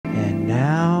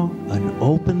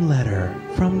open letter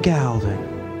from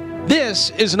Galvin.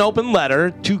 This is an open letter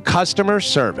to customer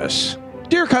service.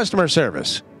 Dear customer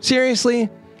service, seriously?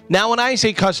 Now, when I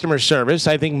say customer service,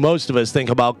 I think most of us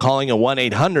think about calling a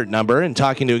 1-800 number and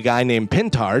talking to a guy named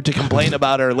Pintar to complain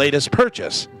about our latest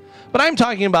purchase. But I'm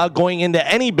talking about going into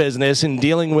any business and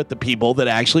dealing with the people that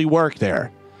actually work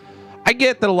there. I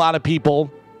get that a lot of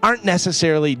people aren't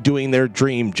necessarily doing their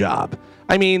dream job.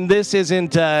 I mean, this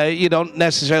isn't, you don't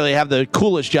necessarily have the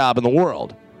coolest job in the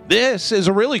world. This is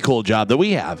a really cool job that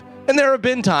we have. And there have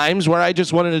been times where I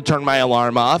just wanted to turn my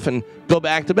alarm off and go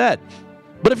back to bed.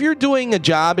 But if you're doing a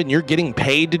job and you're getting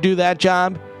paid to do that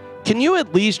job, can you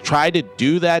at least try to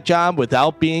do that job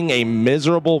without being a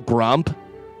miserable grump?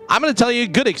 I'm going to tell you a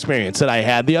good experience that I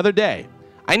had the other day.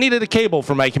 I needed a cable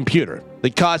for my computer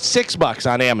that cost $6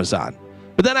 on Amazon.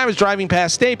 But then I was driving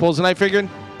past Staples and I figured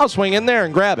I'll swing in there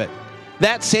and grab it.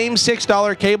 That same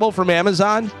 $6 cable from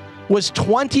Amazon was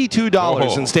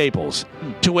 $22 in Staples,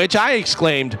 to which I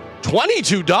exclaimed,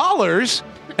 $22?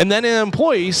 And then an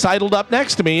employee sidled up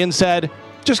next to me and said,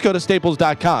 just go to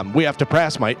staples.com. We have to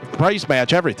price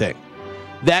match everything.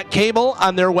 That cable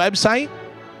on their website,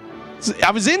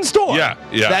 I was in store. Yeah.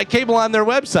 That cable on their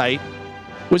website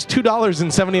was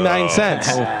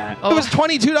 $2.79. It was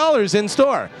 $22 in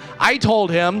store. I told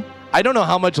him, I don't know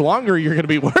how much longer you're going to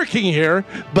be working here,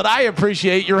 but I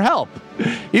appreciate your help.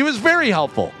 He was very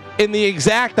helpful, in the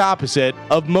exact opposite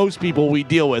of most people we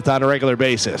deal with on a regular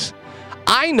basis.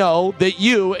 I know that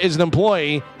you, as an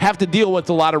employee, have to deal with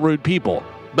a lot of rude people,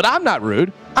 but I'm not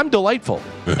rude. I'm delightful.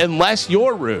 Unless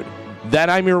you're rude, then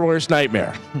I'm your worst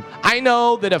nightmare. I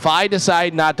know that if I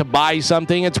decide not to buy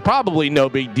something, it's probably no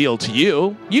big deal to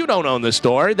you. You don't own the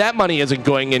store. That money isn't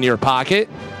going in your pocket.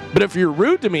 But if you're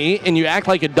rude to me and you act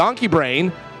like a donkey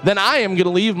brain, then I am going to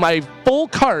leave my full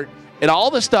cart and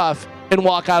all the stuff and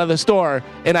walk out of the store,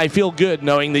 and I feel good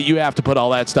knowing that you have to put all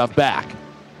that stuff back.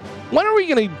 When are we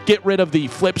going to get rid of the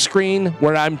flip screen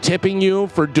where I'm tipping you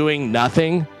for doing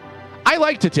nothing? I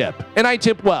like to tip, and I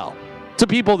tip well to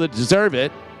people that deserve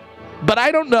it. But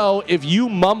I don't know if you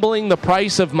mumbling the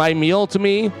price of my meal to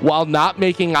me while not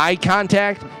making eye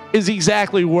contact is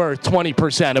exactly worth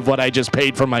 20% of what I just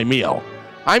paid for my meal.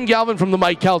 I'm Galvin from the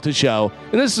Mike Calta Show,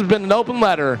 and this has been an open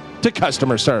letter to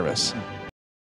customer service.